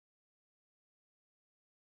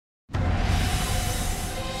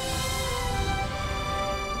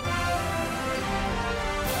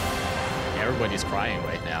everybody's crying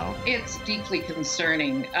right now. It's deeply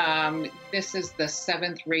concerning. This is the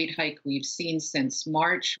 7th rate hike we've seen since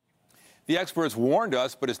March. The experts warned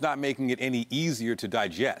us, but it's not making it any easier to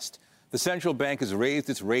digest. The central bank has raised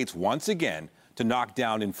its rates once again to knock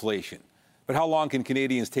down inflation. But how long can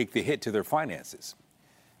Canadians take the hit to their finances?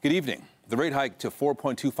 Good evening. The rate hike to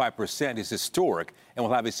 4.25% is historic and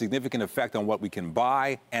will have a significant effect on what we can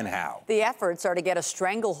buy and how. The efforts are to get a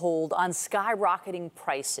stranglehold on skyrocketing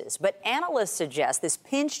prices, but analysts suggest this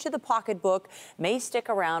pinch to the pocketbook may stick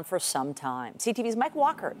around for some time. CTV's Mike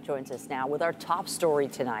Walker joins us now with our top story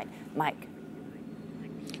tonight. Mike.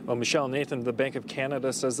 Well, Michelle, Nathan, the Bank of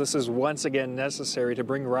Canada says this is once again necessary to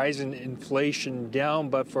bring rising inflation down.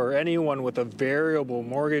 But for anyone with a variable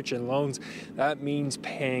mortgage and loans, that means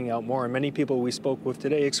paying out more. And many people we spoke with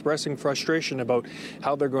today expressing frustration about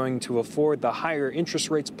how they're going to afford the higher interest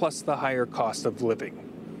rates plus the higher cost of living.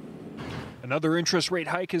 Another interest rate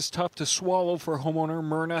hike is tough to swallow for homeowner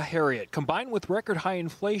Myrna Harriet. Combined with record high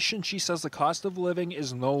inflation, she says the cost of living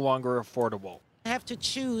is no longer affordable. I have to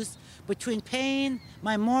choose between paying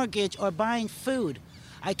my mortgage or buying food.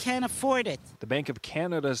 I can't afford it. The Bank of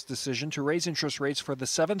Canada's decision to raise interest rates for the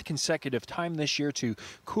 7th consecutive time this year to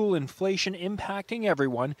cool inflation impacting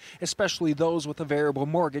everyone, especially those with a variable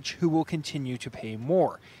mortgage who will continue to pay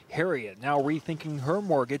more. Harriet now rethinking her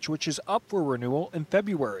mortgage, which is up for renewal in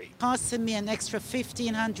February. Costing me an extra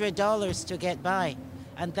 $1,500 to get by,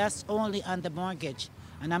 and that's only on the mortgage.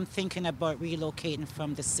 And I'm thinking about relocating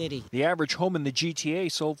from the city. The average home in the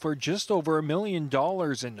GTA sold for just over $1 million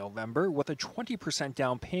in November. With a 20%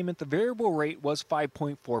 down payment, the variable rate was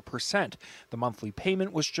 5.4%. The monthly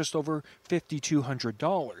payment was just over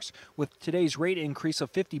 $5,200. With today's rate increase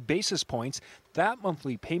of 50 basis points, that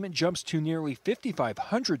monthly payment jumps to nearly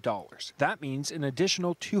 $5,500. That means an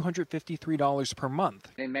additional $253 per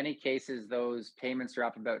month. In many cases, those payments are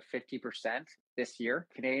up about 50% this year.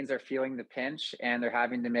 Canadians are feeling the pinch and they're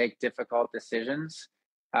having to make difficult decisions.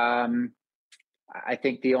 I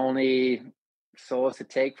think the only solace to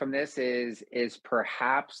take from this is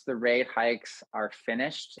perhaps the rate hikes are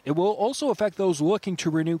finished. It will also affect those looking to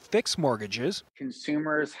renew fixed mortgages.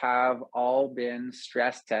 Consumers have all been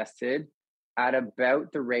stress tested at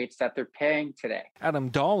about the rates that they're paying today. Adam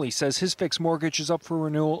Dolly says his fixed mortgage is up for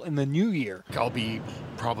renewal in the new year. I'll be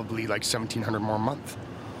probably like $1,700 more a month.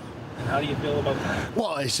 And how do you feel about that?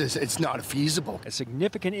 Well, it's not feasible. A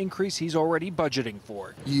significant increase he's already budgeting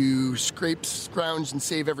for. You scrounge and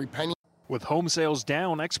save every penny. With home sales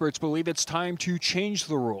down, experts believe it's time to change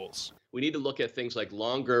the rules. We need to look at things like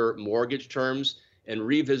longer mortgage terms and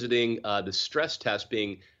revisiting the stress test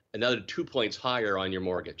being another 2 points higher on your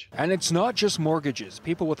mortgage. And it's not just mortgages.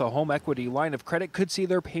 People with a home equity line of credit could see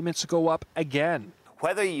their payments go up again.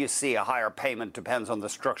 Whether you see a higher payment depends on the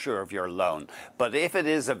structure of your loan. But if it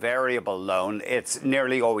is a variable loan, it's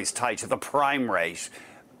nearly always tied to the prime rate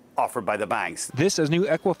offered by the banks. This, as new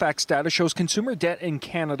Equifax data shows, consumer debt in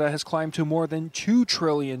Canada has climbed to more than $2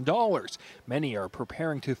 trillion. Many are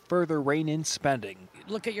preparing to further rein in spending.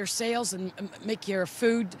 Look at your sales and make your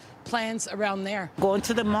food plans around there. Going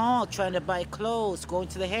to the mall, trying to buy clothes, going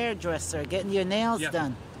to the hairdresser, getting your nails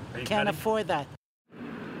done. Can't afford that.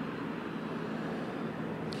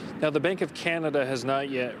 Now, the Bank of Canada has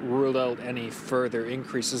not yet ruled out any further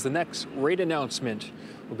increases. The next rate announcement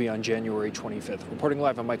will be on January 25th. Reporting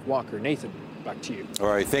live, I'm Mike Walker. Nathan, back to you. All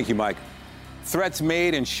right, thank you, Mike. Threats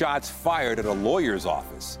made and shots fired at a lawyer's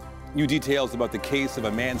office. New details about the case of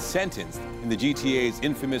a man sentenced in the GTA's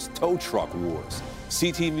infamous tow truck wars.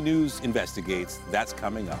 CTV News investigates. That's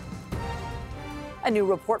coming up. A new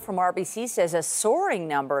report from RBC says a soaring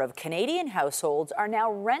number of Canadian households are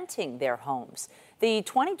now renting their homes. The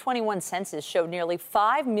 2021 census showed nearly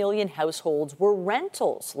 5 million households were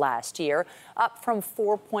rentals last year, up from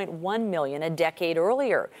 4.1 million a decade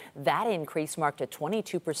earlier. That increase marked a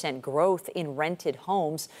 22% growth in rented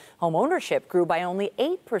homes. Home ownership grew by only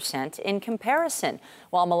 8% in comparison.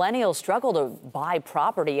 While millennials struggle to buy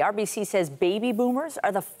property, RBC says baby boomers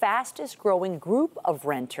are the fastest growing group of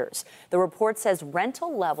renters. The report says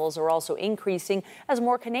rental levels are also increasing as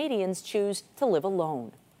more Canadians choose to live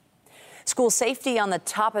alone. School safety on the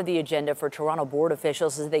top of the agenda for Toronto board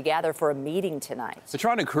officials as they gather for a meeting tonight. They're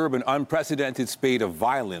trying to curb an unprecedented spate of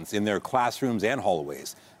violence in their classrooms and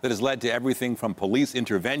hallways that has led to everything from police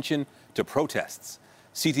intervention to protests.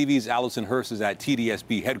 CTV's Allison Hurst is at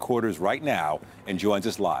TDSB headquarters right now and joins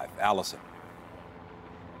us live. Allison.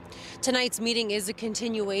 Tonight's meeting is a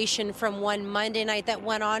continuation from one Monday night that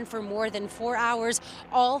went on for more than 4 hours,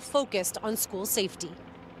 all focused on school safety.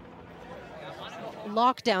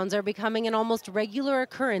 Lockdowns are becoming an almost regular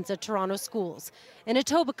occurrence at Toronto schools. In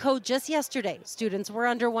Etobicoke just yesterday, students were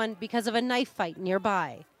under one because of a knife fight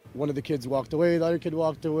nearby. One of the kids walked away, the other kid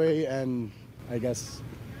walked away, and I guess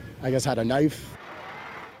had a knife.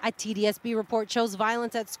 A TDSB report shows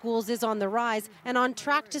violence at schools is on the rise and on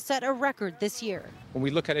track to set a record this year. When we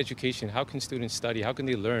look at education, how can students study? How can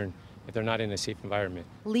they learn if they're not in a safe environment?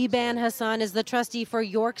 Liban Hassan is the trustee for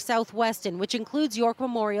York Southweston, which includes York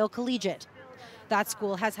Memorial Collegiate. That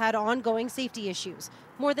school has had ongoing safety issues.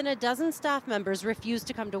 More than a dozen staff members refused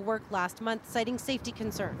to come to work last month, citing safety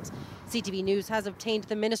concerns. CTV News has obtained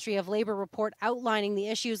the Ministry of Labour report outlining the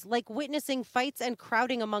issues like witnessing fights and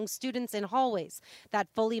crowding among students in hallways, that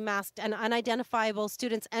fully masked and unidentifiable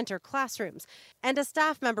students enter classrooms, and a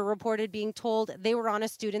staff member reported being told they were on a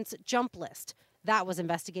student's jump list. That was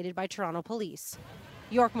investigated by Toronto Police.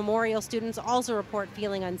 York Memorial students also report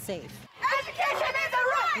feeling unsafe. Education is a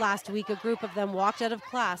right! Last week, a group of them walked out of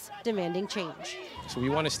class demanding change. So we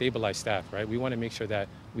want to stabilize staff, right? We want to make sure that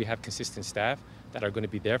we have consistent staff that are going to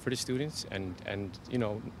be there for the students and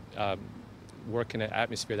work in an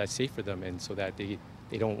atmosphere that's safe for them, and so that they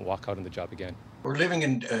don't walk out on the job again. We're living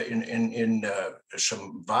in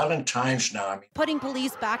some violent times now. Putting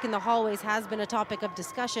police back in the hallways has been a topic of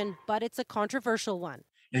discussion, but it's a controversial one.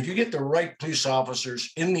 If you get the right police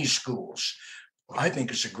officers in these schools, I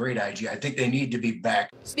think it's a great idea. I think they need to be back.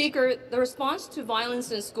 Speaker, the response to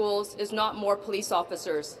violence in schools is not more police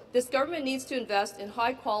officers. This government needs to invest in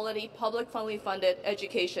high-quality, public-funded funded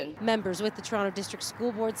education. Members with the Toronto District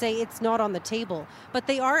School Board say it's not on the table, but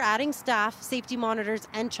they are adding staff, safety monitors,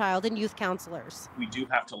 and child and youth counselors. We do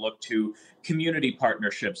have to look to community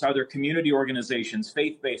partnerships. Are there community organizations,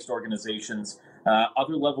 faith-based organizations,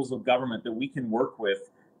 other levels of government that we can work with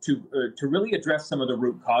to really address some of the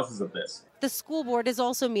root causes of this? The school board is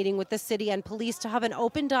also meeting with the city and police to have an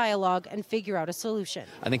open dialogue and figure out a solution.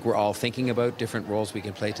 I think we're all thinking about different roles we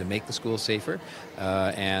can play to make the schools safer,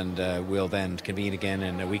 and we'll then convene again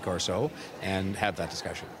in a week or so and have that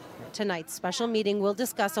discussion. Tonight's special meeting will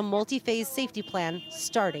discuss a multi-phase safety plan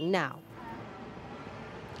starting now.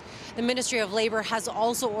 The Ministry of Labour has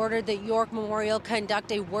also ordered that York Memorial conduct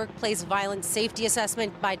a workplace violence safety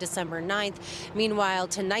assessment by December 9th. Meanwhile,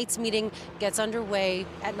 tonight's meeting gets underway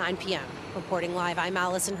at 9 p.m. Reporting live, I'm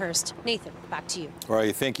Allison Hurst. Nathan, back to you. All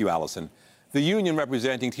right, thank you, Allison. The union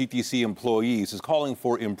representing TTC employees is calling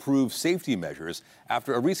for improved safety measures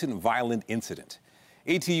after a recent violent incident.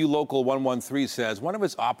 ATU Local 113 says one of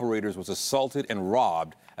its operators was assaulted and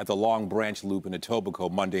robbed at the Long Branch Loop in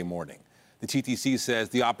Etobicoke Monday morning. The TTC says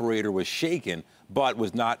the operator was shaken but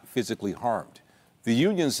was not physically harmed. The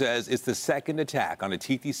union says it's the second attack on a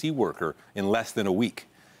TTC worker in less than a week.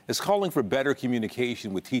 It's calling for better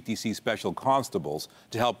communication with TTC special constables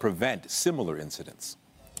to help prevent similar incidents.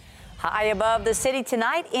 High above the city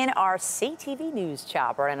tonight in our CTV News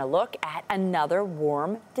chopper, and a look at another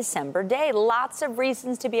warm December day. Lots of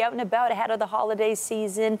reasons to be out and about ahead of the holiday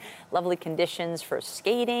season. Lovely conditions for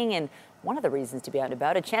skating, and one of the reasons to be out and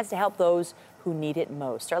about, a chance to help those who need it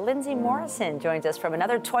most. Our Lindsay Morrison joins us from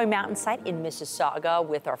another Toy Mountain site in Mississauga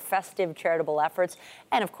with our festive charitable efforts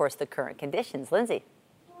and, of course, the current conditions. Lindsay.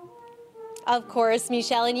 Of course,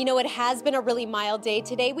 Michelle, and you know, it has been a really mild day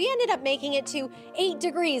today. We ended up making it to 8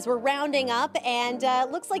 degrees. We're rounding up, and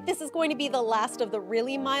looks like this is going to be the last of the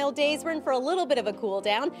really mild days. We're in for a little bit of a cool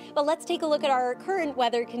down, but let's take a look at our current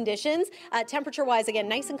weather conditions. Temperature-wise, again,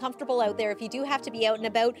 nice and comfortable out there if you do have to be out and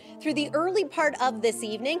about through the early part of this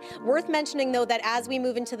evening. Worth mentioning, though, that as we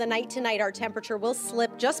move into the night tonight, our temperature will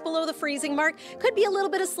slip just below the freezing mark. Could be a little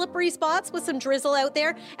bit of slippery spots with some drizzle out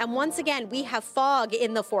there, and once again, we have fog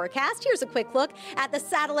in the forecast. Here's a quick look at the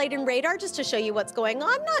satellite and radar just to show you what's going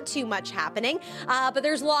on. Not too much happening, but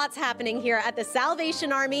there's lots happening here at the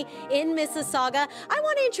Salvation Army in Mississauga. I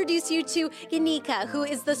want to introduce you to Yanika, who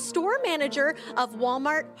is the store manager of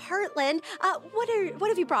Walmart Heartland. What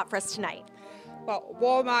have you brought for us tonight? Well,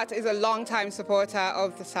 Walmart is a long-time supporter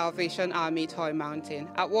of the Salvation Army Toy Mountain.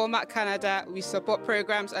 At Walmart Canada, we support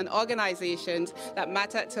programs and organizations that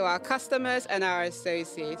matter to our customers and our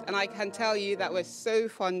associates. And I can tell you that we're so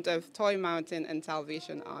fond of Toy Mountain and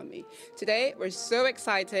Salvation Army. Today, we're so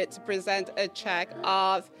excited to present a check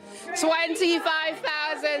of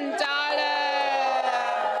 $25,000.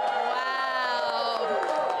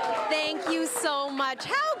 Wow. Thank you so much.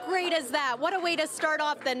 How great is that? What a way to start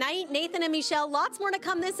off the night. Nathan and Michelle, lots more to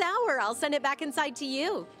come this hour. I'll send it back inside to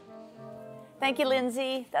you. Thank you,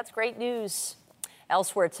 Lindsay. That's great news.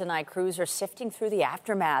 Elsewhere tonight, crews are sifting through the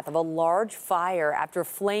aftermath of a large fire after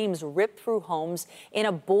flames ripped through homes in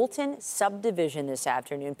a Bolton subdivision this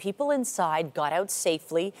afternoon. People inside got out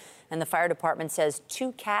safely, and the fire department says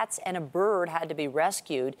 2 cats and a bird had to be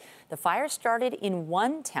rescued. The fire started in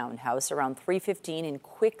one townhouse around 3:15 and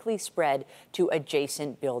quickly spread to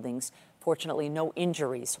adjacent buildings. Fortunately, no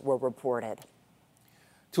injuries were reported.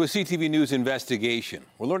 To a CTV News investigation,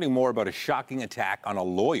 we're learning more about a shocking attack on a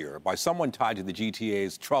lawyer by someone tied to the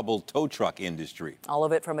GTA's troubled tow truck industry. All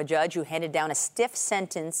of it from a judge who handed down a stiff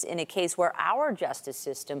sentence in a case where our justice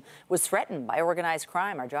system was threatened by organized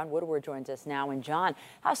crime. Our John Woodward joins us now. And John,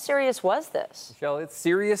 how serious was this? Michelle, it's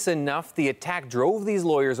serious enough. The attack drove these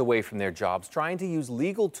lawyers away from their jobs, trying to use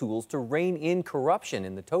legal tools to rein in corruption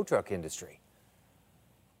in the tow truck industry.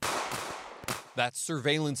 That's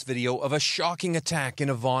surveillance video of a shocking attack in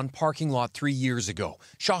a Vaughan parking lot 3 years ago.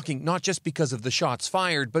 Shocking not just because of the shots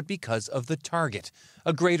fired, but because of the target.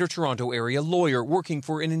 A Greater Toronto area lawyer working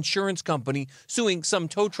for an insurance company suing some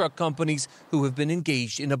tow truck companies who have been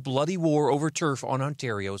engaged in a bloody war over turf on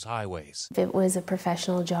Ontario's highways. If it was a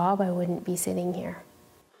professional job, I wouldn't be sitting here.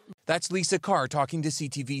 That's Lisa Carr talking to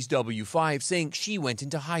CTV's W5, saying she went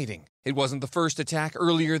into hiding. It wasn't the first attack.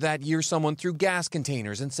 Earlier that year, someone threw gas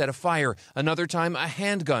containers and set a fire. Another time, a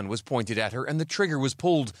handgun was pointed at her and the trigger was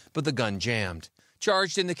pulled, but the gun jammed.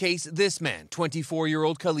 Charged in the case, this man,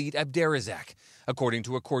 24-year-old Khalid Abderrazak. According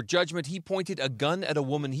to a court judgment, he pointed a gun at a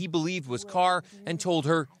woman he believed was Carr and told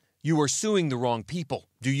her, "You are suing the wrong people.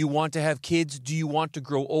 Do you want to have kids? Do you want to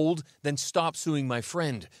grow old? Then stop suing my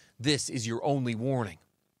friend. This is your only warning."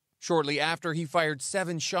 Shortly after, he fired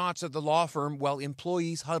 7 shots at the law firm while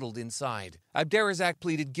employees huddled inside. Abderrazak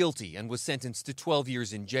pleaded guilty and was sentenced to 12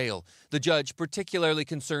 years in jail. The judge particularly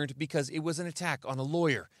concerned because it was an attack on a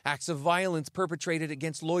lawyer. Acts of violence perpetrated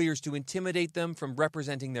against lawyers to intimidate them from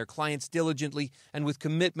representing their clients diligently and with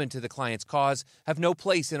commitment to the client's cause have no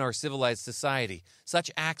place in our civilized society.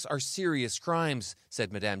 Such acts are serious crimes,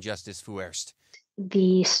 said Madame Justice Fuerst.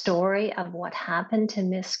 The story of what happened to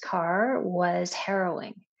Miss Carr was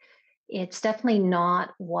harrowing. It's definitely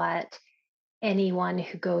not what anyone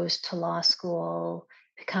who goes to law school,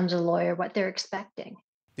 becomes a lawyer, what they're expecting.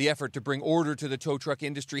 The effort to bring order to the tow truck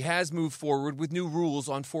industry has moved forward with new rules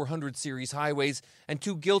on 400 series highways and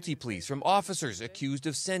 2 guilty pleas from officers accused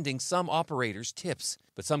of sending some operators tips.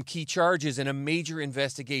 But some key charges in a major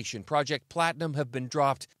investigation, Project Platinum, have been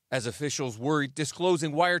dropped as officials worried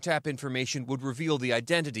disclosing wiretap information would reveal the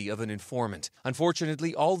identity of an informant.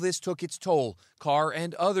 Unfortunately, all this took its toll. Carr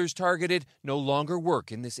and others targeted no longer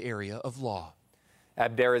work in this area of law.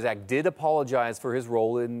 Abderrazak did apologize for his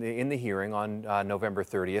role in the hearing on November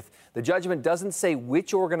 30th. The judgment doesn't say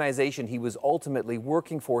which organization he was ultimately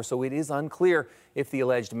working for, so it is unclear if the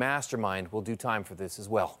alleged mastermind will do time for this as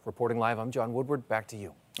well. Reporting live, I'm John Woodward. Back to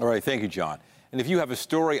you. All right, thank you, John. And if you have a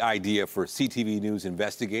story idea for CTV News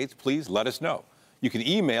Investigates, please let us know. You can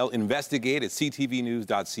email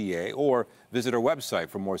investigate@ctvnews.ca or visit our website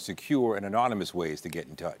for more secure and anonymous ways to get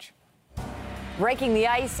in touch. Breaking the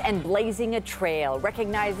ice and blazing a trail,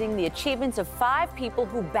 recognizing the achievements of 5 people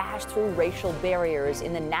who bashed through racial barriers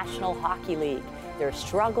in the National Hockey League. Their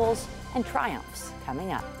struggles and triumphs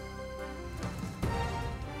coming up.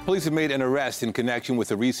 Police have made an arrest in connection with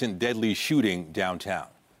a recent deadly shooting downtown.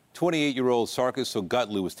 28-year-old Sarkis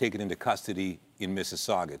Ogutlu was taken into custody in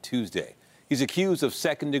Mississauga Tuesday. He's accused of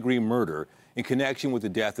second-degree murder in connection with the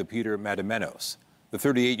death of Peter Matamenos. The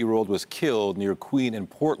 38-year-old was killed near Queen and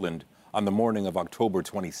Portland on the morning of October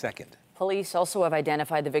 22nd. Police also have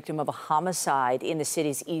identified the victim of a homicide in the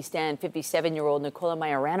city's East End. 57-year-old Nicola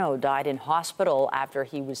Majorano died in hospital after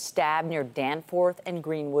he was stabbed near Danforth and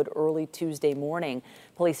Greenwood early Tuesday morning.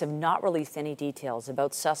 Police have not released any details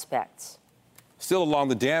about suspects. Still along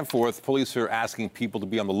the Danforth, police are asking people to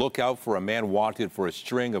be on the lookout for a man wanted for a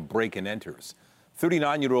string of break-and-enters.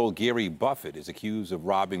 39-year-old Gary Buffett is accused of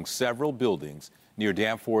robbing several buildings near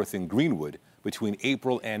Danforth and Greenwood between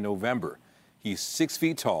April and November. He's 6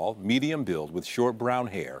 feet tall, medium build, with short brown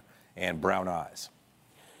hair and brown eyes.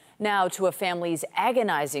 Now to a family's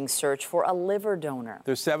agonizing search for a liver donor.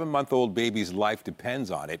 Their 7-month-old baby's life depends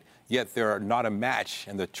on it, yet they're not a match,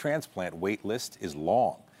 and the transplant wait list is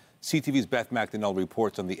long. CTV's Beth McDonnell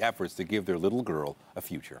reports on the efforts to give their little girl a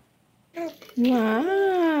future.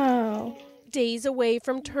 Wow. Days away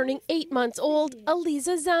from turning 8 months old,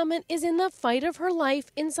 Aliza Zaman is in the fight of her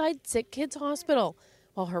life inside Sick Kids Hospital,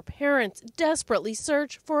 while her parents desperately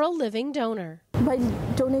search for a living donor. By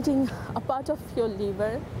donating a part of your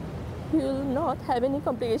liver, you will not have any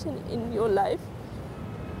complication in your life,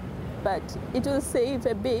 but it will save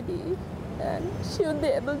a baby and she will be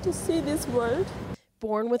able to see this world.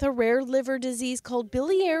 born with a rare liver disease called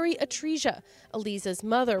biliary atresia. Eliza's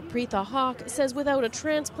mother, Preetha Hawk, says without a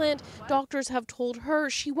transplant, doctors have told her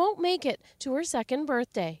she won't make it to her second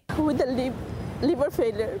birthday. With the liver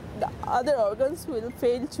failure, the other organs will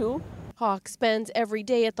fail too. Hawk spends every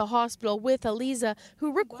day at the hospital with Eliza,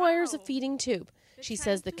 who requires a feeding tube. She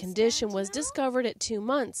says the condition was discovered at 2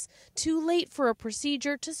 months, too late for a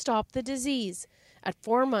procedure to stop the disease. At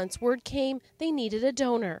 4 months, word came they needed a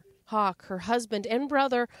donor. Hawk, her husband, and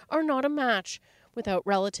brother are not a match. Without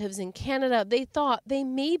relatives in Canada, they thought they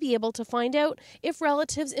may be able to find out if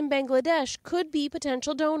relatives in Bangladesh could be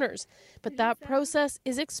potential donors. But that process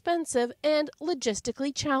is expensive and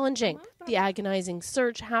logistically challenging. The agonizing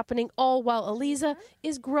search happening all while Eliza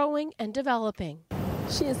is growing and developing.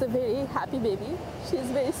 She is a very happy baby. She is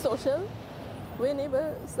very social.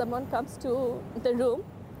 Whenever someone comes to the room,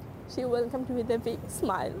 she welcomed with a big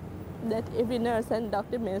smile. That every nurse and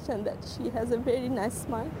doctor mentioned that she has a very nice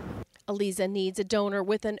smile. Eliza needs a donor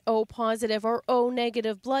with an O positive or O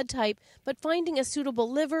negative blood type, but finding a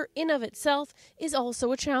suitable liver in of itself is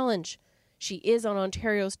also a challenge. She is on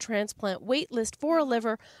Ontario's transplant wait list for a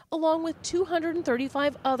liver, along with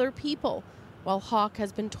 235 other people. While Hawk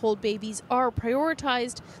has been told babies are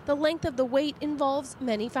prioritized, the length of the wait involves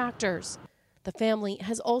many factors. The family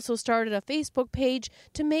has also started a Facebook page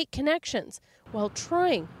to make connections while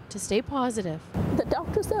trying to stay positive. The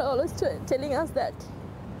doctors are always telling us that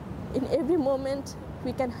in every moment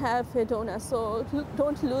we can have a donor, so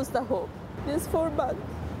don't lose the hope. This 4 months,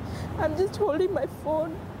 I'm just holding my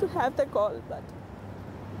phone to have the call, but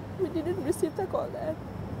we didn't receive the call there.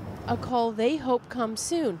 A call they hope comes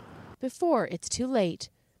soon, before it's too late.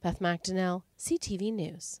 Beth McDonnell, CTV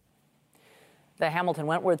News. The Hamilton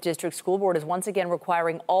Wentworth District School Board is once again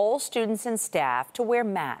requiring all students and staff to wear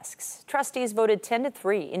masks. Trustees voted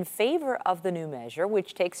 10-3 in favor of the new measure,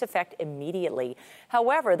 which takes effect immediately.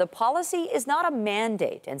 However, the policy is not a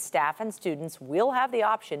mandate, and staff and students will have the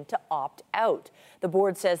option to opt out. The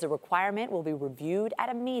board says the requirement will be reviewed at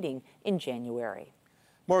a meeting in January.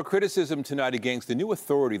 More criticism tonight against the new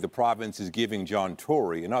authority the province is giving John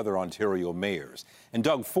Tory and other Ontario mayors. And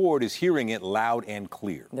Doug Ford is hearing it loud and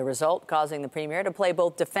clear. The result causing the Premier to play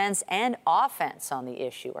both defense and offense on the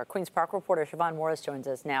issue. Our Queen's Park reporter Siobhan Morris joins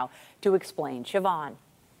us now to explain. Siobhan.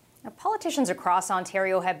 Now, politicians across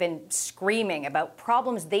Ontario have been screaming about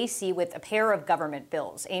problems they see with a pair of government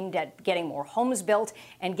bills aimed at getting more homes built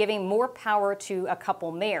and giving more power to a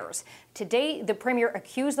couple mayors. Today, the Premier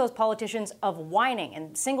accused those politicians of whining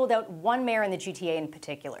and singled out one mayor in the GTA in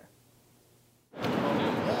particular.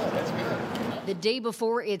 The day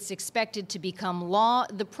before it's expected to become law,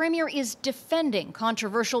 the Premier is defending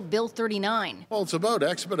controversial Bill 39. Well, it's about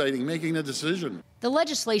expediting making a decision. The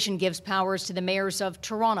legislation gives powers to the mayors of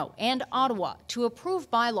Toronto and Ottawa to approve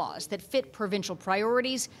bylaws that fit provincial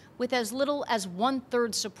priorities with as little as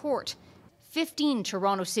 1/3 support. 15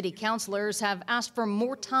 Toronto City councillors have asked for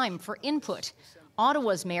more time for input.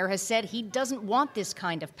 Ottawa's mayor has said he doesn't want this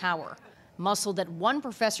kind of power, muscle that one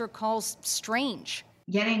professor calls strange.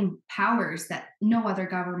 Getting powers that no other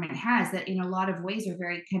government has that in a lot of ways are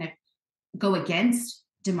very kind of go against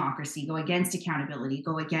democracy, go against accountability,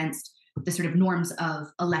 go against the sort of norms of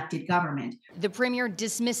elected government. The Premier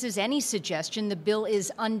dismisses any suggestion the bill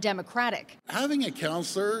is undemocratic. Having a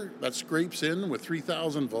councillor that scrapes in with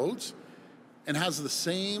 3,000 votes and has the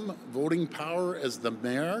same voting power as the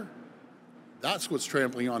mayor, that's what's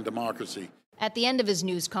trampling on democracy. At the end of his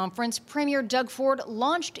news conference, Premier Doug Ford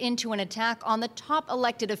launched into an attack on the top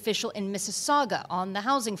elected official in Mississauga on the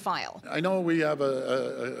housing file. I know we have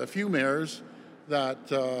a few mayors that,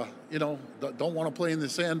 don't want to play in the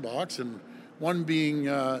sandbox, and one being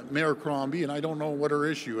Mayor Crombie, and I don't know what her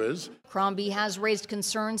issue is. Crombie has raised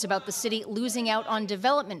concerns about the city losing out on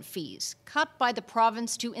development fees cut by the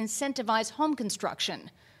province to incentivize home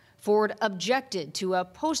construction. Ford objected to a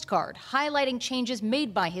postcard highlighting changes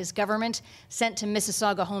made by his government sent to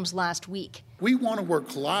Mississauga homes last week. We want to work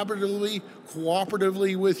collaboratively,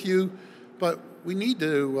 cooperatively with you, but we need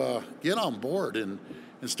to get on board and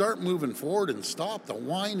start moving forward and stop the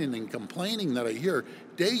whining and complaining that I hear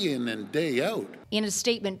day in and day out. In a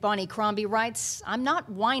statement, Bonnie Crombie writes, "I'm not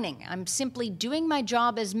whining. I'm simply doing my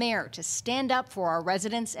job as mayor to stand up for our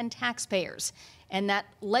residents and taxpayers, and that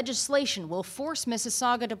legislation will force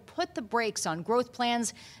Mississauga to put the brakes on growth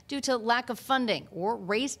plans due to lack of funding or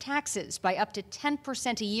raise taxes by up to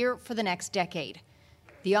 10% a year for the next decade."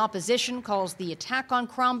 The opposition calls the attack on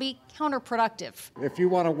Crombie counterproductive. If you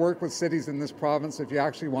want to work with cities in this province, if you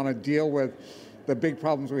actually want to deal with the big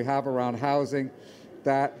problems we have around housing,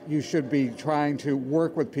 that you should be trying to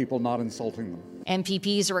work with people, not insulting them.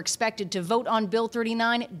 MPPs are expected to vote on Bill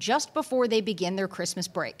 39 just before they begin their Christmas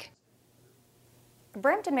break.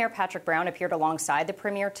 Brampton Mayor Patrick Brown appeared alongside the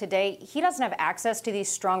Premier today. He doesn't have access to these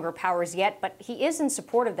stronger powers yet, but he is in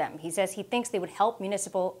support of them. He says he thinks they would help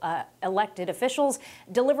municipal elected officials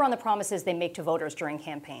deliver on the promises they make to voters during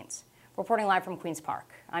campaigns. Reporting live from Queen's Park,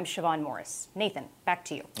 I'm Siobhan Morris. Nathan, back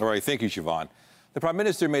to you. All right, thank you, Siobhan. The Prime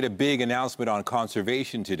Minister made a big announcement on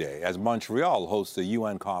conservation today as Montreal hosts a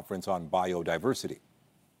UN conference on biodiversity.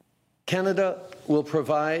 Canada will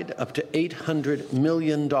provide up to $800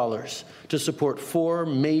 million to support 4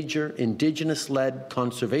 major Indigenous-led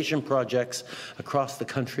conservation projects across the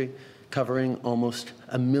country, covering almost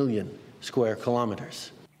 1 million square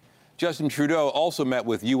kilometers. Justin Trudeau also met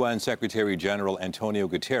with UN Secretary General Antonio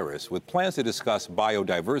Guterres with plans to discuss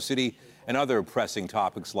biodiversity and other pressing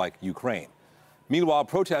topics like Ukraine. Meanwhile,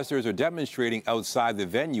 protesters are demonstrating outside the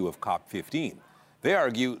venue of COP15. They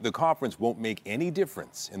argue the conference won't make any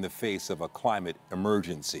difference in the face of a climate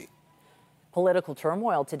emergency. Political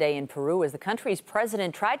turmoil today in Peru as the country's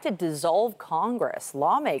president tried to dissolve Congress.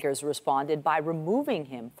 Lawmakers responded by removing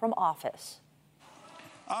him from office.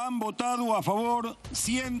 Han votado a favor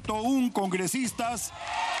 101 congresistas.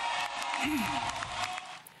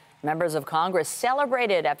 Members of Congress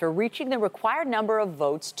celebrated after reaching the required number of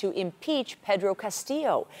votes to impeach Pedro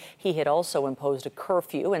Castillo. He had also imposed a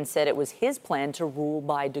curfew and said it was his plan to rule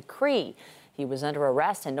by decree. He was under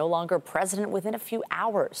arrest and no longer president within a few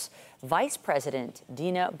hours. Vice President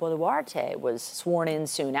Dina Boluarte was sworn in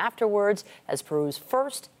soon afterwards as Peru's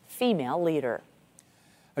first female leader.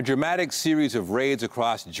 A dramatic series of raids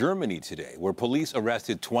across Germany today, where police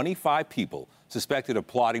arrested 25 people suspected of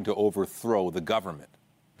plotting to overthrow the government.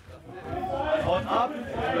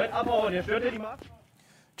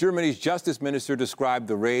 Germany's justice minister described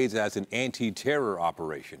the raids as an anti-terror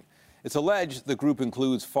operation. It's alleged the group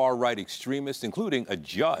includes far-right extremists, including a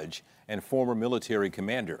judge and former military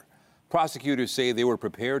commander. Prosecutors say they were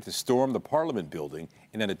prepared to storm the parliament building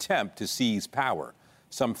in an attempt to seize power.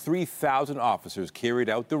 Some 3,000 officers carried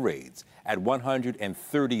out the raids at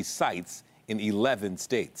 130 sites in 11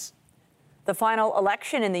 states. The final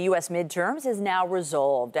election in the U.S. midterms is now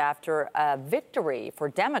resolved after a victory for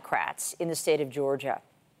Democrats in the state of Georgia.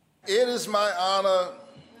 It is my honor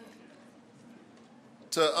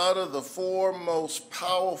to utter the 4 most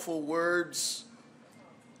powerful words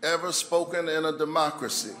ever spoken in a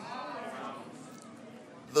democracy.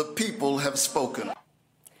 The people have spoken.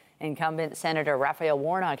 Incumbent Senator Raphael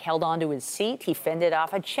Warnock held on to his seat. He fended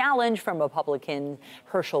off a challenge from Republican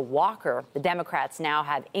Herschel Walker. The Democrats now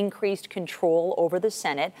have increased control over the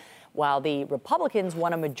Senate, while the Republicans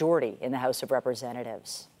won a majority in the House of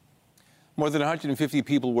Representatives. More than 150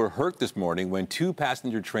 people were hurt this morning when 2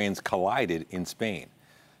 passenger trains collided in Spain.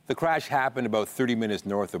 The crash happened about 30 minutes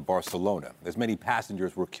north of Barcelona, as many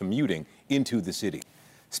passengers were commuting into the city.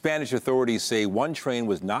 Spanish authorities say one train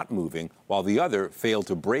was not moving while the other failed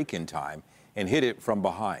to brake in time and hit it from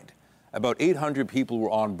behind. About 800 people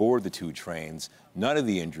were on board the 2 trains. None of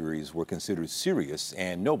the injuries were considered serious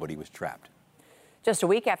and nobody was trapped. Just a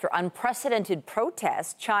week after unprecedented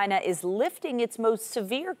protests, China is lifting its most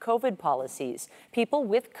severe COVID policies. People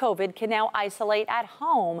with COVID can now isolate at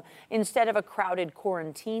home instead of a crowded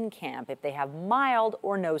quarantine camp if they have mild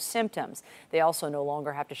or no symptoms. They also no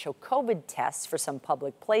longer have to show COVID tests for some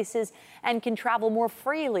public places and can travel more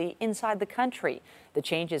freely inside the country. The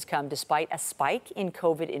changes come despite a spike in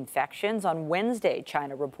COVID infections. On Wednesday,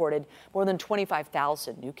 China reported more than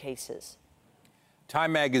 25,000 new cases.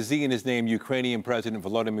 Time magazine has named Ukrainian President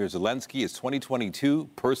Volodymyr Zelensky as 2022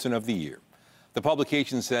 Person of the Year. The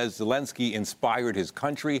publication says Zelensky inspired his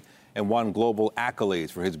country and won global accolades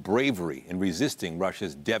for his bravery in resisting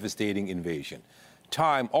Russia's devastating invasion.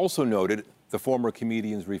 Time also noted the former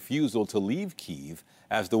comedian's refusal to leave Kyiv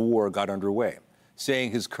as the war got underway,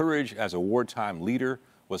 saying his courage as a wartime leader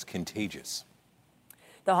was contagious.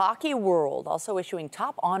 The hockey world also issuing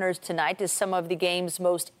top honors tonight to some of the game's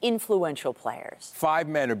most influential players. 5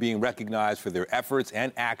 men are being recognized for their efforts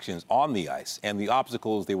and actions on the ice and the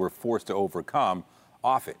obstacles they were forced to overcome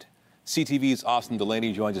off it. CTV's Austin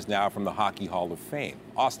Delaney joins us now from the Hockey Hall of Fame.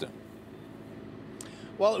 Austin.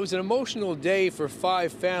 Well, it was an emotional day for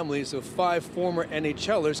 5 families of 5 former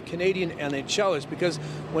NHLers, Canadian NHLers, because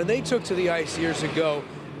when they took to the ice years ago,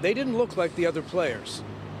 they didn't look like the other players.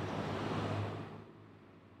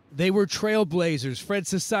 They were trailblazers. Fred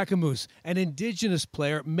Sasakamoose, an Indigenous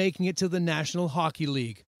player making it to the National Hockey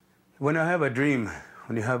League. When you have a dream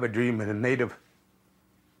and a native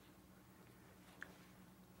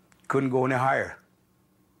couldn't go any higher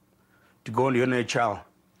to go in the NHL.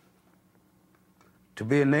 To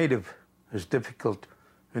be a native is difficult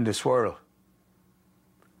in this world.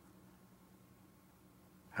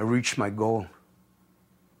 I reached my goal.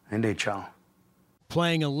 NHL.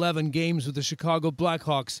 Playing 11 games with the Chicago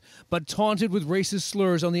Blackhawks, but taunted with racist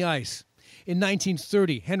slurs on the ice. In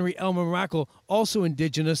 1930, Henry Elmer Rackle, also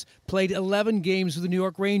Indigenous, played 11 games with the New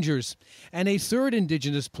York Rangers. And a third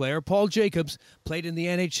Indigenous player, Paul Jacobs, played in the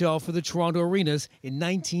NHL for the Toronto Arenas in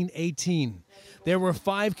 1918. There were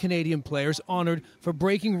 5 Canadian players honored for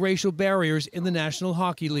breaking racial barriers in the National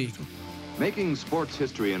Hockey League. Making sports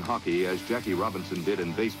history in hockey, as Jackie Robinson did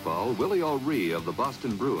in baseball, Willie O'Ree of the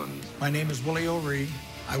Boston Bruins. My name is Willie O'Ree.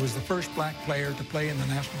 I was the first black player to play in the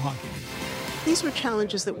National Hockey League. These were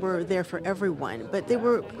challenges that were there for everyone, but they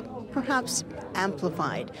were perhaps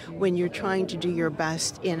amplified when you're trying to do your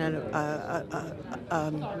best in a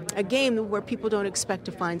game where people don't expect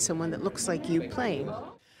to find someone that looks like you playing.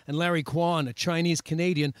 And Larry Kwan, a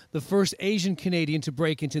Chinese-Canadian, the first Asian Canadian to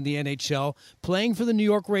break into the NHL, playing for the New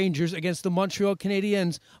York Rangers against the Montreal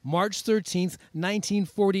Canadiens March 13th,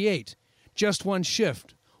 1948. Just one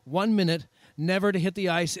shift, 1 minute, never to hit the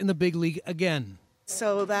ice in the big league again.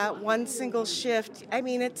 So that one single shift, I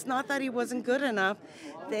mean, it's not that he wasn't good enough.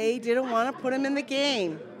 They didn't want to put him in the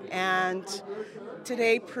game. And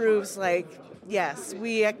today proves, like, yes,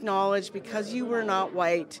 we acknowledge because you were not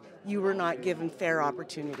white, you were not given fair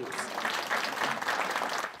opportunities.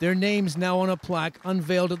 Their names now on a plaque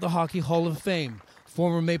unveiled at the Hockey Hall of Fame.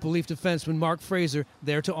 Former Maple Leaf defenseman Mark Fraser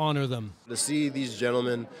there to honor them. To see these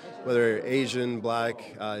gentlemen, whether Asian,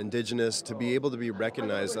 Black, Indigenous, to be able to be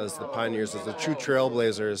recognized as the pioneers, as the true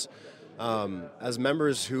trailblazers, as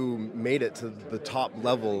members who made it to the top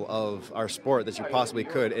level of our sport that you possibly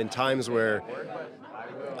could in times where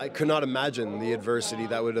I could not imagine the adversity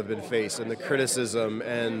that would have been faced and the criticism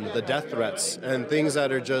and the death threats and things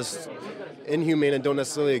that are just inhumane and don't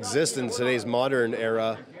necessarily exist in today's modern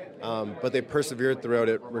era. But they persevered throughout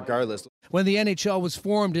it regardless. When the NHL was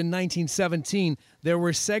formed in 1917, there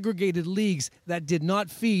were segregated leagues that did not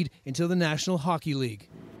feed into the National Hockey League.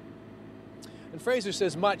 And Fraser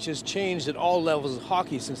says much has changed at all levels of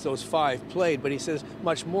hockey since those 5 played, but he says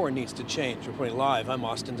much more needs to change. Reporting live, I'm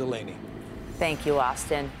Austin Delaney. Thank you,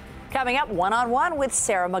 Austin. Coming up, one-on-one with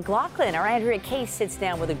Sarah McLachlan. Our Andrea Case sits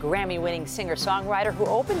down with a Grammy-winning singer-songwriter who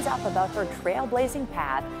opens up about her trailblazing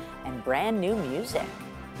path and brand new music.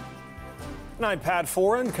 And I'm Pat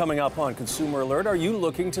Foran. Coming up on Consumer Alert, are you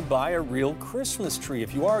looking to buy a real Christmas tree?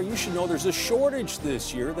 If you are, you should know there's a shortage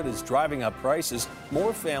this year that is driving up prices.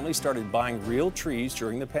 More families started buying real trees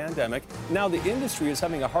during the pandemic. Now the industry is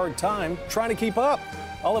having a hard time trying to keep up.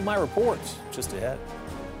 All of my reports just ahead.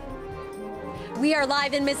 We are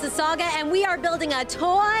live in Mississauga, and we are building a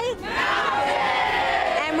toy mountain.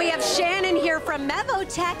 And we have Shannon here from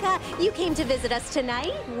Mevotech. You came to visit us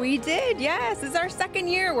tonight. We did, yes. This is our second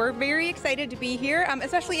year. We're very excited to be here,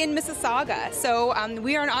 especially in Mississauga. So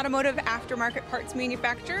we are an automotive aftermarket parts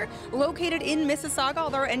manufacturer located in Mississauga,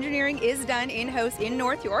 although our engineering is done in-house in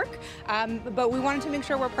North York. But we wanted to make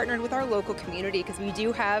sure we're partnered with our local community because we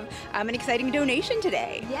do have an exciting donation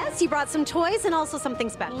today. Yes, you brought some toys and also something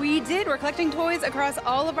special. We did. We're collecting toys across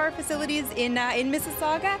all of our facilities in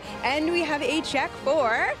Mississauga, and we have a check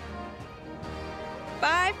for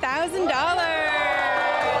 $5,000.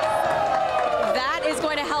 That is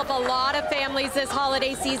going to help a lot of families this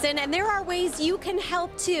holiday season, and there are ways you can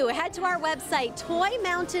help too. Head to our website,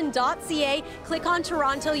 toymountain.ca. Click on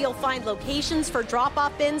Toronto. You'll find locations for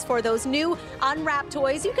drop-off bins for those new unwrapped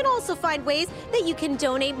toys. You can also find ways that you can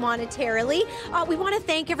donate monetarily. We want to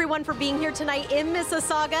thank everyone for being here tonight in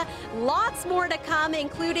Mississauga. Lots more to come,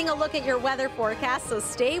 including a look at your weather forecast, so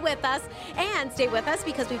stay with us, and stay with us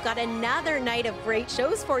because we've got another night of great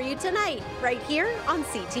shows for you tonight, right here on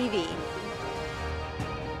CTV.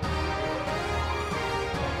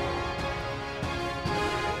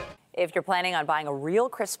 If you're planning on buying a real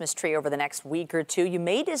Christmas tree over the next week or two, you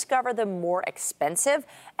may discover them more expensive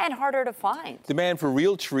and harder to find. Demand for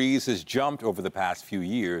real trees has jumped over the past few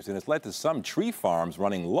years and has led to some tree farms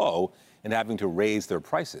running low and having to raise their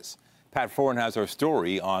prices. Pat Foran has our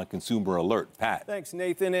story on Consumer Alert. Pat. Thanks,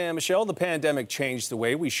 Nathan and Michelle. The pandemic changed the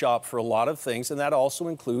way we shop for a lot of things, and that also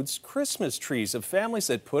includes Christmas trees. Of families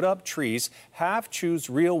that put up trees, half choose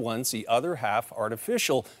real ones, the other half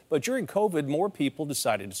artificial. But during COVID, more people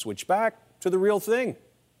decided to switch back to the real thing.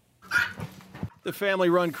 The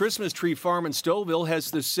family-run Christmas tree farm in Stouffville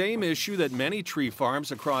has the same issue that many tree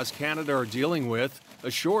farms across Canada are dealing with,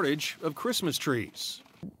 a shortage of Christmas trees.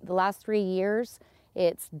 The last 3 years,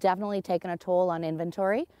 it's definitely taken a toll on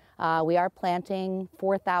inventory. We are planting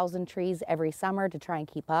 4,000 trees every summer to try and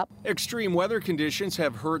keep up. Extreme weather conditions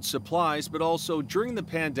have hurt supplies, but also during the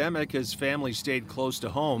pandemic, as families stayed close to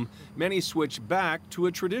home, many switched back to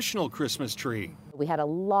a traditional Christmas tree. We had a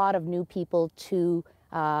lot of new people to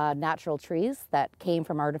natural trees that came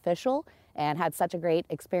from artificial and had such a great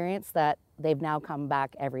experience that they've now come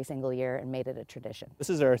back every single year and made it a tradition. This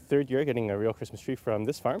is our third year getting a real Christmas tree from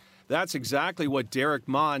this farm. That's exactly what Derek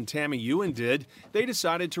Ma and Tammy Ewan did. They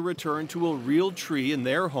decided to return to a real tree in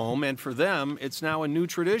their home, and for them, it's now a new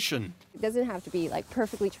tradition. It doesn't have to be like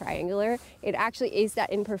perfectly triangular. It actually is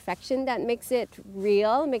that imperfection that makes it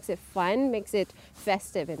real, makes it fun, makes it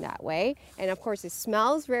festive in that way. And of course, it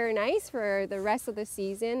smells very nice for the rest of the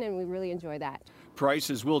season, and we really enjoy that.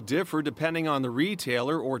 Prices will differ depending on the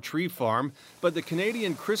retailer or tree farm, but the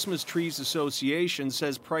Canadian Christmas Trees Association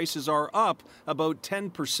says prices are up about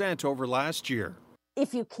 10% over last year.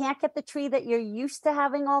 If you can't get the tree that you're used to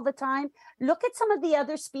having all the time, look at some of the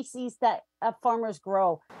other species that farmers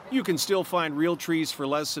grow. You can still find real trees for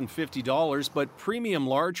less than $50, but premium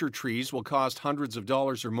larger trees will cost hundreds of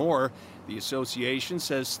dollars or more. The association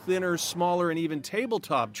says thinner, smaller, and even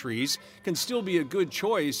tabletop trees can still be a good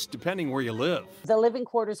choice depending where you live. The living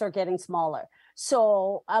quarters are getting smaller.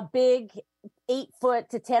 So a big 8-foot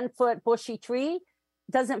to 10-foot bushy tree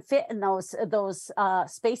doesn't fit in those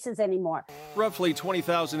spaces anymore. Roughly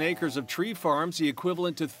 20,000 acres of tree farms, the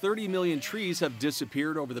equivalent to 30 million trees, have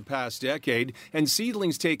disappeared over the past decade, and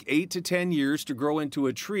seedlings take 8 to 10 years to grow into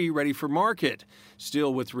a tree ready for market.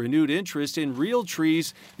 Still, with renewed interest in real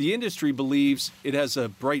trees, the industry believes it has a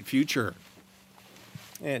bright future.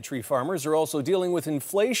 And tree farmers are also dealing with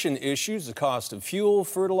inflation issues. The cost of fuel,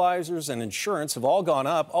 fertilizers, and insurance have all gone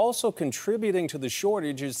up, also contributing to the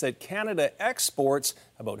shortages that Canada exports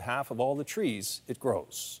about half of all the trees it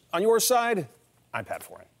grows. On your side, I'm Pat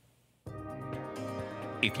Foran.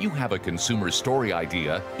 If you have a consumer story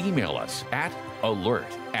idea, email us at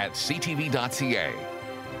alert@ctv.ca.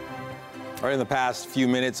 All right, in the past few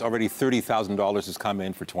minutes, already $30,000 has come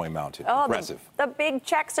in for Toy Mountain. Oh, impressive. The big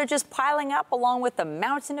checks are just piling up along with the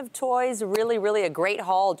mountain of toys. Really, really a great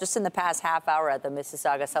haul just in the past half hour at the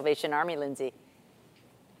Mississauga Salvation Army, Lindsay.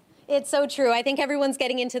 It's so true. I think everyone's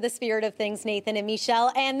getting into the spirit of things, Nathan and Michelle,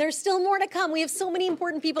 and there's still more to come. We have so many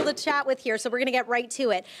important people to chat with here, so we're going to get right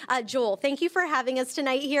to it. Joel, thank you for having us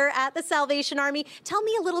tonight here at the Salvation Army. Tell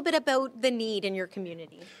me a little bit about the need in your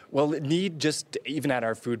community. Well, need just even at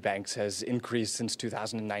our food banks has increased since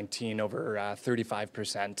 2019 over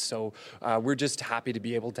 35%. So we're just happy to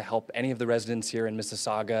be able to help any of the residents here in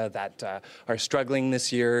Mississauga that are struggling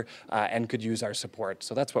this year and could use our support.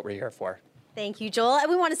 So that's what we're here for. Thank you, Joel. And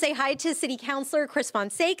we want to say hi to City Councillor Chris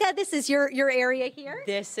Fonseca. This is your area here.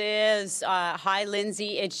 This is, hi,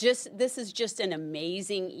 Lindsay. This is just an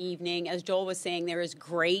amazing evening. As Joel was saying, there is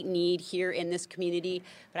great need here in this community,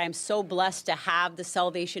 but I'm so blessed to have the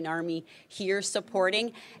Salvation Army here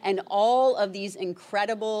supporting, and all of these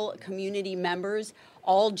incredible community members,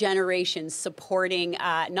 all generations supporting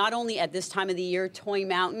not only at this time of the year, Toy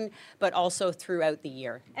Mountain, but also throughout the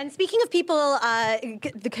year. And speaking of people,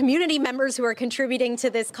 the community members who are contributing to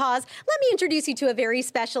this cause, let me introduce you to a very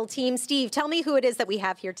special team. Steve, tell me who it is that we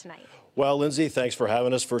have here tonight. Well, Lindsay, thanks for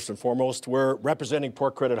having us. First and foremost, we're representing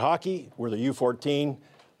Port Credit Hockey. We're the U14,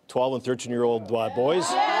 12 and 13-year-old boys.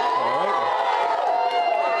 All right.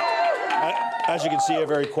 As you can see, a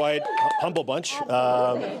very quiet, humble bunch.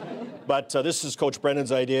 But this is Coach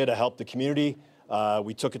Brendan's idea to help the community.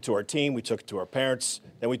 We took it to our team, we took it to our parents,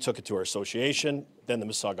 then we took it to our association, then the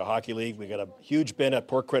Mississauga Hockey League. We got a huge bin at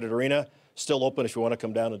Port Credit Arena, still open if you want to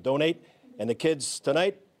come down and donate. And the kids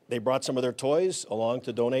tonight, they brought some of their toys along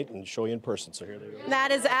to donate and show you in person. So here they go.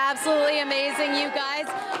 That is absolutely amazing, you guys.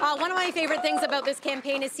 One of my favorite things about this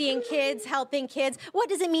campaign is seeing kids, helping kids. What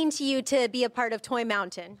does it mean to you to be a part of Toy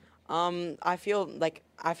Mountain? I feel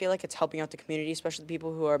like it's helping out the community, especially the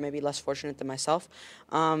people who are maybe less fortunate than myself.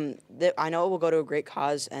 I know it will go to a great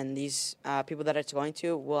cause, and these people that it's going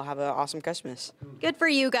to will have an awesome Christmas. Good for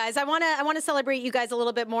you guys. I want to celebrate you guys a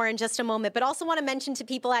little bit more in just a moment, but also want to mention to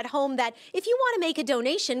people at home that if you want to make a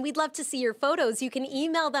donation, we'd love to see your photos. You can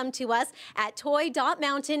email them to us at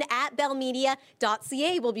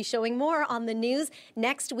toy.mountain@bellmedia.ca. We'll be showing more on the news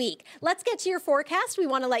next week. Let's get to your forecast. We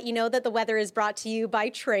want to let you know that the weather is brought to you by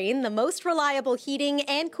Trane, the most reliable heating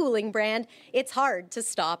and cooling brand. It's hard to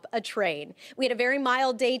stop a Trane. We had a very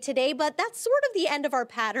mild day today, but that's sort of the end of our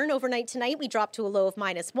pattern. Overnight tonight, we dropped to a low of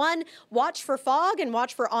 -1. Watch for fog and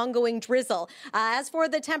watch for ongoing drizzle. As for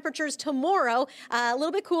the temperatures tomorrow, a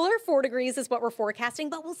little bit cooler, 4 degrees is what we're forecasting,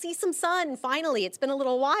 but we'll see some sun. Finally, it's been a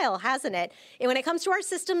little while, hasn't it? And when it comes to our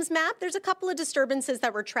systems map, there's a couple of disturbances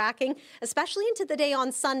that we're tracking, especially into the day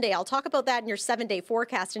on Sunday. I'll talk about that in your 7-day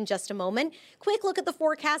forecast in just a moment. Quick look at the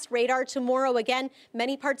forecast radar tomorrow again.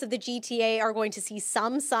 Many parts of the GTA are going to see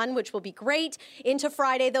some sun, which will be great. Into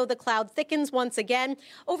Friday, though, the cloud thickens once again.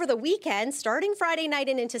 Over the weekend, starting Friday night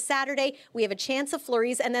and into Saturday, we have a chance of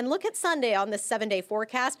flurries. And then look at Sunday on this 7-day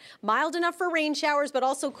forecast. Mild enough for rain showers, but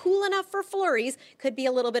also cool enough for flurries. Could be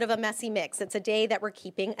a little bit of a messy mix. It's a day that we're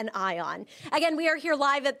keeping an eye on. Again, we are here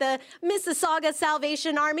live at the Mississauga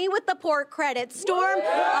Salvation Army with the Port Credit Storm.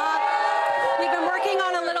 We've been working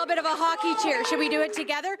on a little bit of a hockey cheer. Should we do it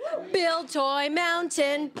together? Build Toy Mountain.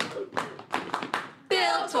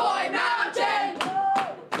 Build Toy Mountain.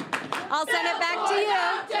 I'll send it back to you.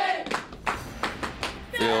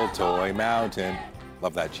 Build Toy Mountain.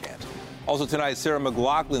 Love that chant. Also tonight, Sarah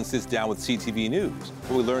McLachlan sits down with CTV News,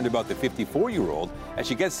 where we learned about the 54-year-old as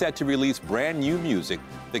she gets set to release brand new music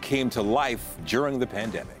that came to life during the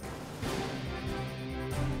pandemic.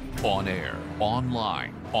 On air,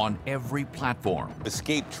 online, on every platform.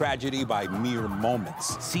 Escape tragedy by mere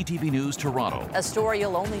moments. CTV News Toronto. A story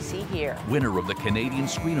you'll only see here. Winner of the Canadian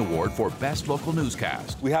Screen Award for Best Local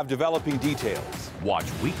Newscast. We have developing details. Watch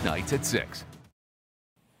weeknights at 6.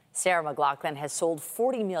 Sarah McLachlan has sold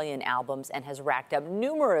 40 million albums and has racked up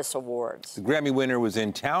numerous awards. The Grammy winner was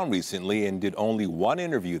in town recently and did only one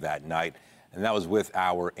interview that night, and that was with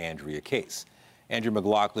our Andrea Case. Andrea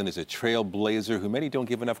McLachlan is a trailblazer who many don't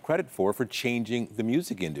give enough credit for changing the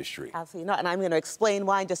music industry. Absolutely not, and I'm going to explain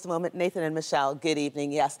why in just a moment. Nathan and Michelle, good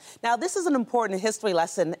evening. Yes. Now, this is an important history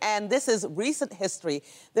lesson, and this is recent history.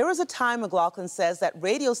 There was a time, McLachlan says, that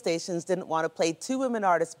radio stations didn't want to play two women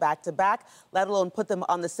artists back to back, let alone put them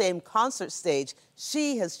on the same concert stage.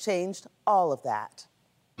 She has changed all of that.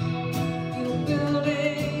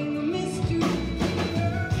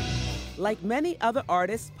 Like many other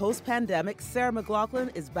artists post-pandemic, Sarah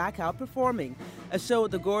McLachlan is back out performing. A show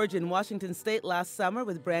at the Gorge in Washington State last summer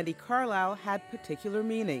with Brandi Carlile had particular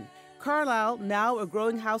meaning. Carlile, now a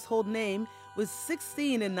growing household name, was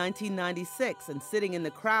 16 in 1996 and sitting in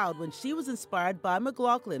the crowd when she was inspired by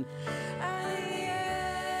McLachlan,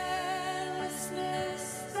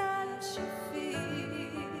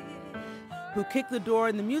 who kicked the door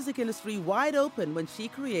in the music industry wide open when she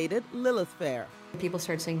created Lilith Fair. People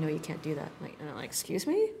started saying, no, you can't do that. And I'm like, excuse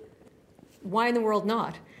me? Why in the world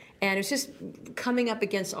not? And it's just coming up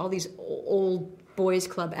against all these old boys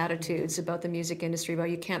club attitudes about the music industry, about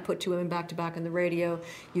you can't put two women back to back on the radio,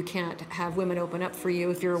 you can't have women open up for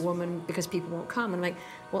you if you're a woman because people won't come. And I'm like,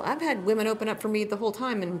 well, I've had women open up for me the whole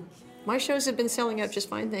time, and my shows have been selling out just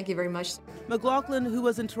fine, thank you very much. McLachlan, who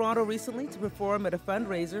was in Toronto recently to perform at a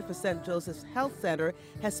fundraiser for St. Joseph's Health Centre,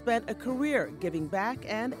 has spent a career giving back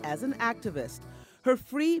and as an activist. Her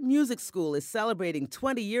free music school is celebrating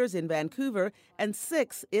 20 years in Vancouver and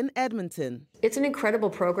 6 in Edmonton. It's an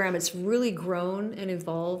incredible program. It's really grown and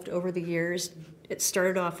evolved over the years. It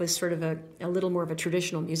started off as sort of a little more of a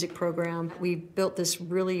traditional music program. We built this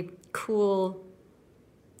really cool,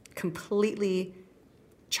 completely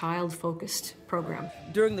child-focused program.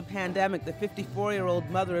 During the pandemic, the 54-year-old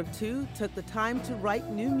mother of 2 took the time to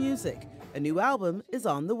write new music. A new album is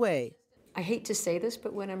on the way. I hate to say this,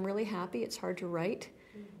 but when I'm really happy, it's hard to write.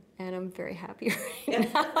 And I'm very happy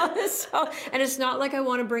right now. And it's not like I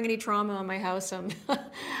want to bring any trauma on my house.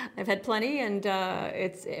 I've had plenty, and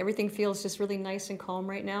everything feels just really nice and calm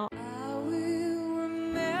right now.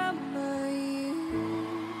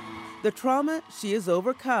 The trauma she has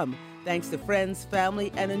overcome, thanks to friends,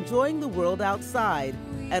 family, and enjoying the world outside.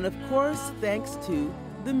 And of course, thanks to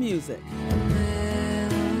the music.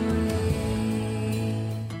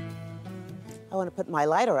 I want to put my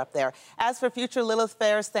lighter up there. As for future Lilith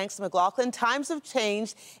Fairs, thanks to McLachlan, times have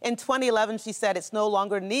changed. In 2011, she said it's no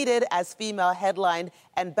longer needed as female headline,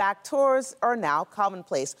 and back tours are now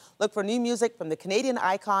commonplace. Look for new music from the Canadian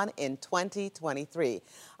icon in 2023.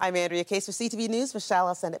 I'm Andrea Case for CTV News. Michelle,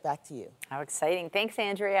 I'll send it back to you. How exciting. Thanks,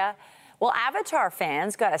 Andrea. Well, Avatar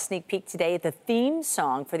fans got a sneak peek today at the theme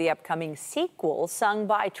song for the upcoming sequel, sung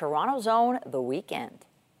by Toronto's own The Weeknd.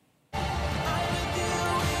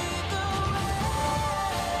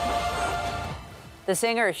 The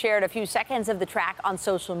singer shared a few seconds of the track on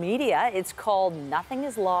social media. It's called Nothing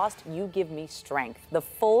Is Lost, You Give Me Strength. The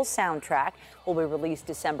full soundtrack will be released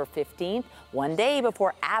December 15th, one day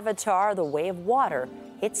before Avatar: The Way of Water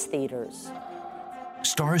hits theaters.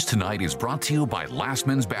 Stars Tonight is brought to you by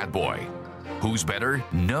Lastman's Bad Boy. Who's better?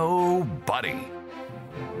 Nobody.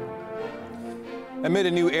 Amid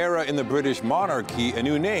a new era in the British monarchy, a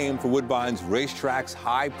new name for Woodbine's Racetrack's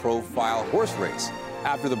high-profile horse race.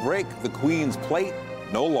 After the break, the Queen's Plate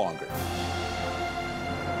no longer.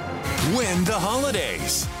 Win the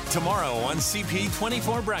holidays. Tomorrow on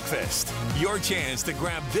CP24 Breakfast, your chance to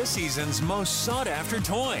grab this season's most sought-after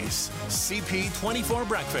toys. CP24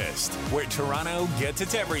 Breakfast, where Toronto gets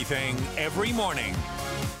its everything every morning.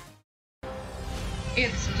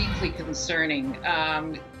 It's deeply concerning.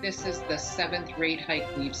 This is the 7th rate hike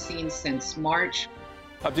we've seen since March.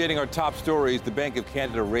 Updating our top stories, the Bank of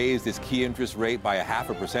Canada raised its key interest rate by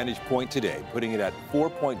 0.5 percentage point today, putting it at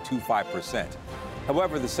 4.25%.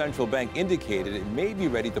 However, the central bank indicated it may be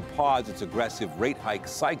ready to pause its aggressive rate hike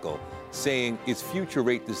cycle, saying its future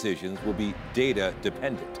rate decisions will be data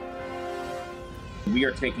dependent. We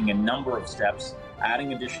are taking a number of steps,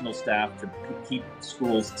 adding additional staff to keep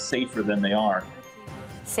schools safer than they are.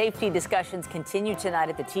 Safety discussions continue tonight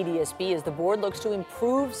at the TDSB as the board looks to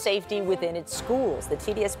improve safety within its schools. The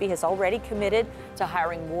TDSB has already committed to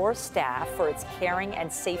hiring more staff for its Caring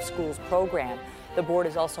and Safe Schools program. The board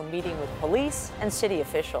is also meeting with police and city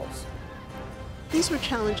officials. These were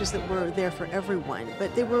challenges that were there for everyone,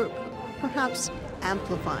 but they were perhaps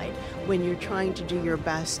amplified when you're trying to do your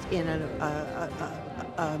best in a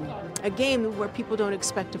game where people don't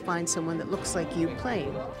expect to find someone that looks like you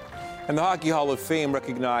playing. And the Hockey Hall of Fame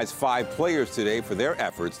recognized 5 players today for their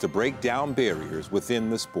efforts to break down barriers within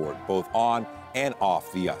the sport, both on and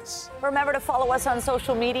off the ice. Remember to follow us on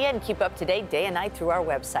social media and keep up to date day and night through our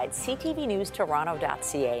website,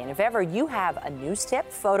 ctvnewstoronto.ca. And if ever you have a news tip,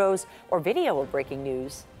 photos, or video of breaking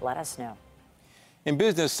news, let us know. In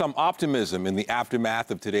business, some optimism in the aftermath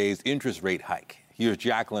of today's interest rate hike. Here's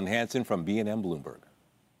Jacqueline Hansen from BNN Bloomberg.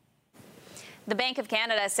 The Bank of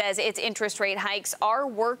Canada says its interest rate hikes are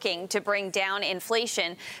working to bring down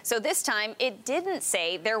inflation. So this time, it didn't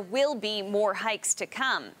say there will be more hikes to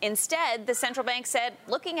come. Instead, the central bank said,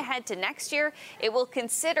 looking ahead to next year, it will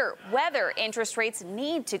consider whether interest rates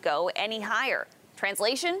need to go any higher.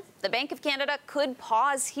 Translation, the Bank of Canada could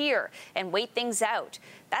pause here and wait things out.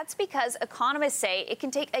 That's because economists say it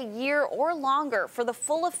can take a year or longer for the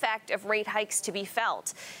full effect of rate hikes to be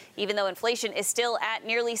felt. Even though inflation is still at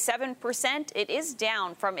nearly 7%, it is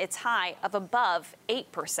down from its high of above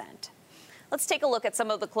 8%. Let's take a look at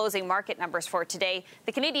some of the closing market numbers for today.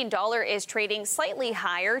 The Canadian dollar is trading slightly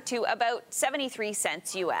higher to about 73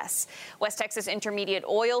 cents U.S. West Texas Intermediate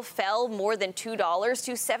oil fell more than $2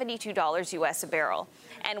 to $72 U.S. a barrel.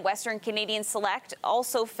 And Western Canadian Select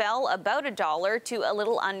also fell about $1 to a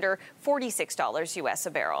little under $46 U.S.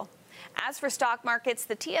 a barrel. As for stock markets,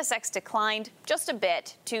 the TSX declined just a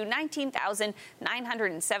bit to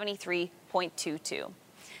 19,973.22.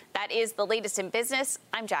 That is the latest in business.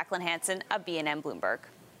 I'm Jacqueline Hansen of BNN Bloomberg.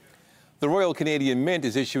 The Royal Canadian Mint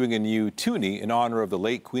is issuing a new toonie in honor of the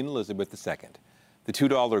late Queen Elizabeth II. The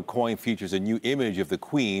 $2 coin features a new image of the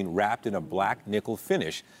Queen wrapped in a black nickel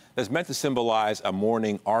finish that's meant to symbolize a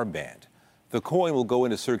mourning armband. The coin will go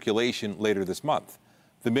into circulation later this month.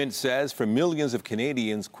 The Mint says for millions of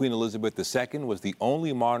Canadians, Queen Elizabeth II was the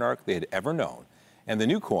only monarch they had ever known, and the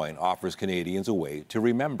new coin offers Canadians a way to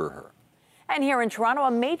remember her. And here in Toronto,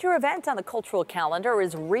 a major event on the cultural calendar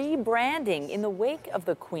is rebranding in the wake of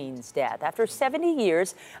the Queen's death. After 70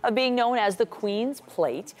 years of being known as the Queen's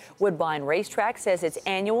Plate, Woodbine Racetrack says its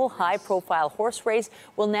annual high-profile horse race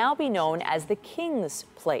will now be known as the King's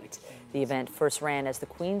Plate. The event first ran as the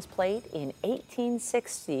Queen's Plate in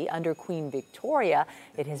 1860 under Queen Victoria.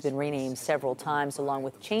 It has been renamed several times along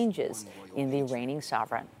with changes in the reigning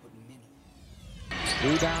sovereign.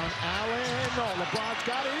 Rebound, Allen. No, LeBron's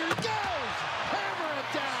got it. Here he goes. Hammer it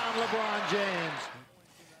down, LeBron James.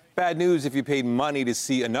 Bad news if you paid money to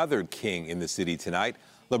see another king in the city tonight.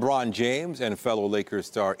 LeBron James and fellow Lakers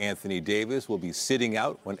star Anthony Davis will be sitting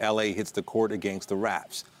out when LA hits the court against the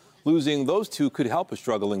Raps. Losing those two could help a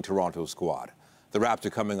struggling Toronto squad. The Raps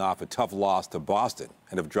are coming off a tough loss to Boston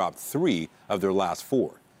and have dropped 3 of their last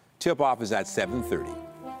 4. Tip-off is at 7:30.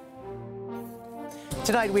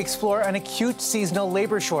 Tonight, we explore an acute seasonal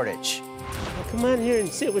labor shortage. Well, come on here and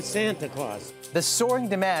sit with Santa Claus. The soaring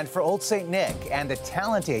demand for Old St. Nick and the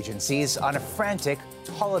talent agencies on a frantic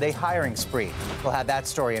holiday hiring spree. We'll have that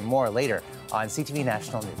story and more later on CTV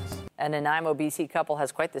National News. A Nanaimo, BC couple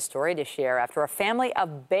has quite the story to share after a family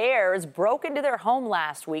of bears broke into their home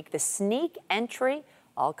last week. The sneak entry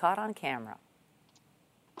all caught on camera.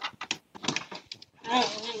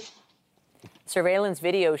 Surveillance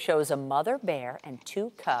video shows a mother bear and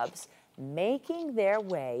 2 cubs making their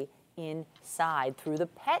way inside through the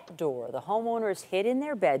pet door. The homeowners hid in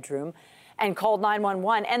their bedroom and called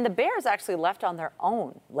 911, and the bears actually left on their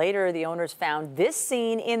own. Later, the owners found this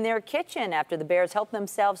scene in their kitchen after the bears helped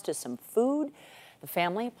themselves to some food. The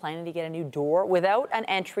family planning to get a new door without an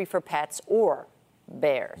entry for pets or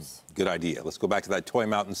bears. Good idea. Let's go back to that Toy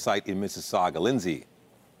Mountain site in Mississauga. Lindsay.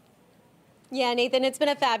 Yeah, Nathan, it's been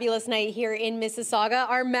a fabulous night here in Mississauga.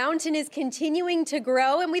 Our mountain is continuing to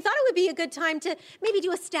grow, and we thought it would be a good time to maybe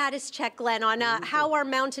do a status check, Glenn, on how our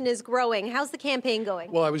mountain is growing. How's the campaign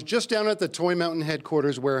going? Well, I was just down at the Toy Mountain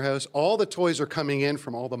headquarters warehouse. All the toys are coming in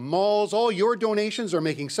from all the malls. All your donations are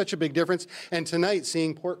making such a big difference. And tonight,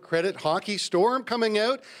 seeing Port Credit Hockey Storm coming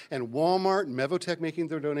out and Walmart and Mevotech making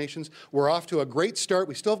their donations, we're off to a great start.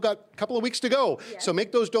 We still have got a couple of weeks to go. Yes. So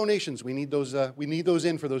make those donations. We need those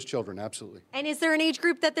in for those children, absolutely. And is there an age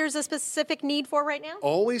group that there's a specific need for right now?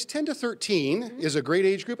 Always 10 to 13 is a great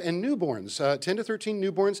age group, and newborns. 10 to 13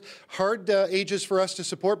 newborns, hard ages for us to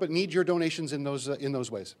support, but need your donations in those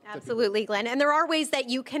ways. Absolutely, Glenn. And there are ways that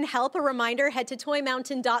you can help. A reminder, head to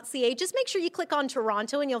toymountain.ca. Just make sure you click on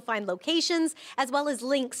Toronto and you'll find locations as well as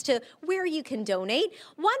links to where you can donate.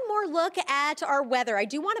 One more look at our weather. I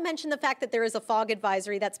do want to mention the fact that there is a fog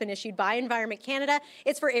advisory that's been issued by Environment Canada.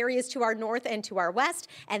 It's for areas to our north and to our west.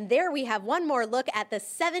 And there we have one more look at the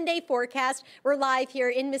 7-day forecast. We're live here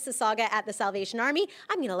in Mississauga at the Salvation Army.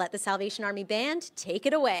 I'm going to let the Salvation Army Band take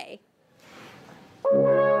it away.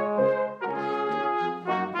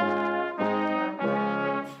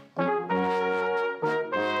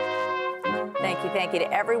 Thank you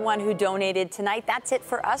to everyone who donated tonight. That's it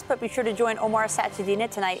for us, but be sure to join Omar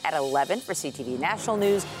Sachedina tonight at 11 for CTV National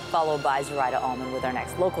News, followed by Zoraida Allman with our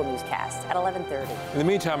next local newscast at 11:30. In the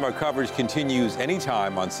meantime, our coverage continues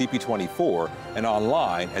anytime on CP24 and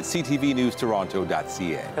online at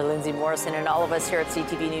ctvnewstoronto.ca. For Lindsay Morrison and all of us here at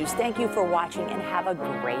CTV News, thank you for watching and have a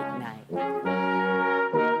great night.